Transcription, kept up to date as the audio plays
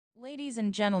Ladies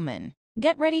and gentlemen,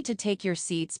 get ready to take your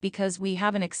seats because we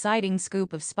have an exciting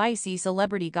scoop of spicy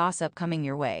celebrity gossip coming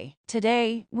your way.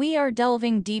 Today, we are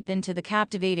delving deep into the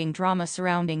captivating drama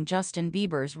surrounding Justin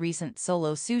Bieber's recent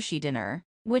solo sushi dinner,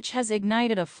 which has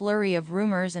ignited a flurry of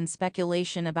rumors and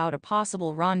speculation about a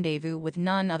possible rendezvous with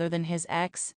none other than his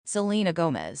ex, Selena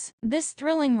Gomez. This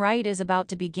thrilling ride is about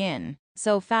to begin,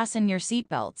 so fasten your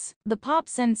seatbelts. The pop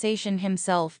sensation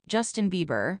himself, Justin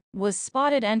Bieber, was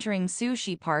spotted entering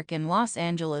Sushi Park in Los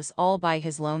Angeles all by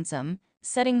his lonesome,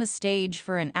 setting the stage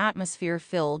for an atmosphere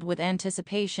filled with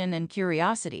anticipation and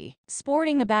curiosity.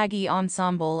 Sporting a baggy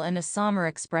ensemble and a somber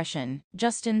expression,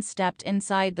 Justin stepped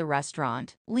inside the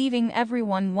restaurant, leaving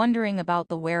everyone wondering about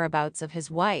the whereabouts of his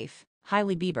wife,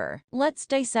 Hailey Bieber. Let's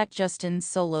dissect Justin's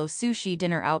solo sushi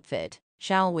dinner outfit,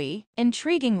 shall we?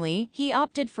 Intriguingly, he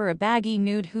opted for a baggy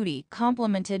nude hoodie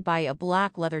complemented by a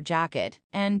black leather jacket,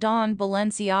 and donned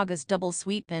Balenciaga's double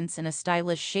sweatpants in a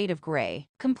stylish shade of gray.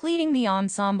 Completing the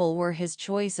ensemble were his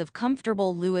choice of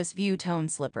comfortable Louis Vuitton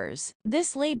slippers.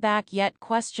 This laid-back yet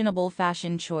questionable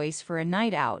fashion choice for a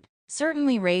night out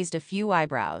certainly raised a few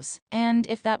eyebrows. And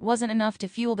if that wasn't enough to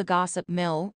fuel the gossip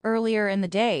mill, earlier in the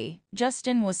day,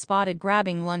 Justin was spotted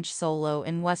grabbing lunch solo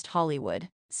in West Hollywood,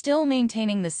 still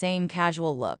maintaining the same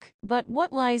casual look. But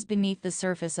what lies beneath the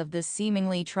surface of this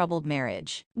seemingly troubled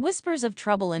marriage? Whispers of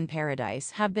trouble in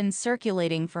paradise have been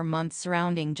circulating for months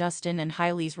surrounding Justin and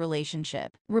Hailey's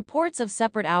relationship. Reports of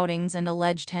separate outings and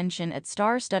alleged tension at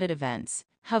star-studded events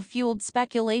have fueled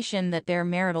speculation that their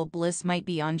marital bliss might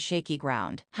be on shaky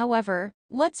ground. However,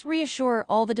 let's reassure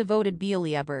all the devoted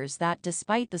Bieliebers that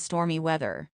despite the stormy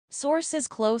weather, sources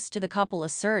close to the couple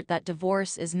assert that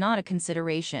divorce is not a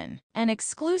consideration. An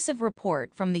exclusive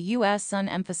report from the U.S. Sun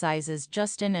emphasizes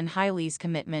Justin and Hailey's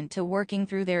commitment to working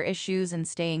through their issues and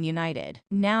staying united.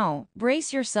 Now,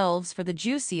 brace yourselves for the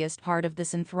juiciest part of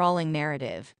this enthralling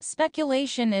narrative.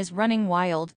 Speculation is running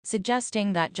wild,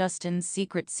 suggesting that Justin's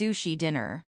secret sushi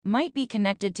dinner might be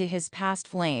connected to his past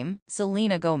flame,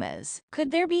 Selena Gomez. Could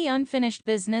there be unfinished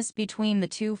business between the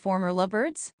two former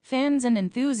lovebirds? Fans and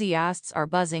enthusiasts are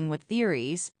buzzing with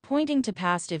theories, pointing to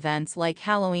past events like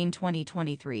Halloween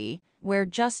 2023, where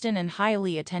Justin and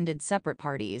Hailey attended separate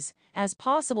parties, as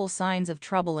possible signs of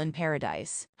trouble in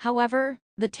paradise. However,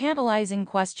 the tantalizing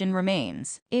question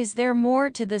remains, is there more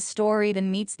to this story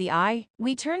than meets the eye?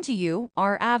 We turn to you,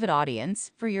 our avid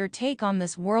audience, for your take on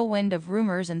this whirlwind of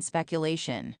rumors and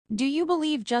speculation. Do you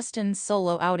believe Justin's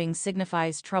solo outing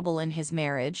signifies trouble in his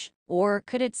marriage? Or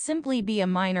could it simply be a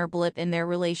minor blip in their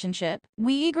relationship?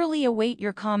 We eagerly await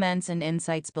your comments and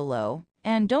insights below.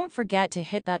 And don't forget to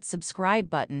hit that subscribe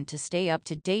button to stay up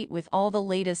to date with all the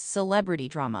latest celebrity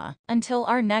drama. Until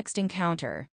our next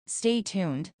encounter, stay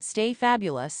tuned, stay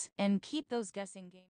fabulous, and keep those guessing games.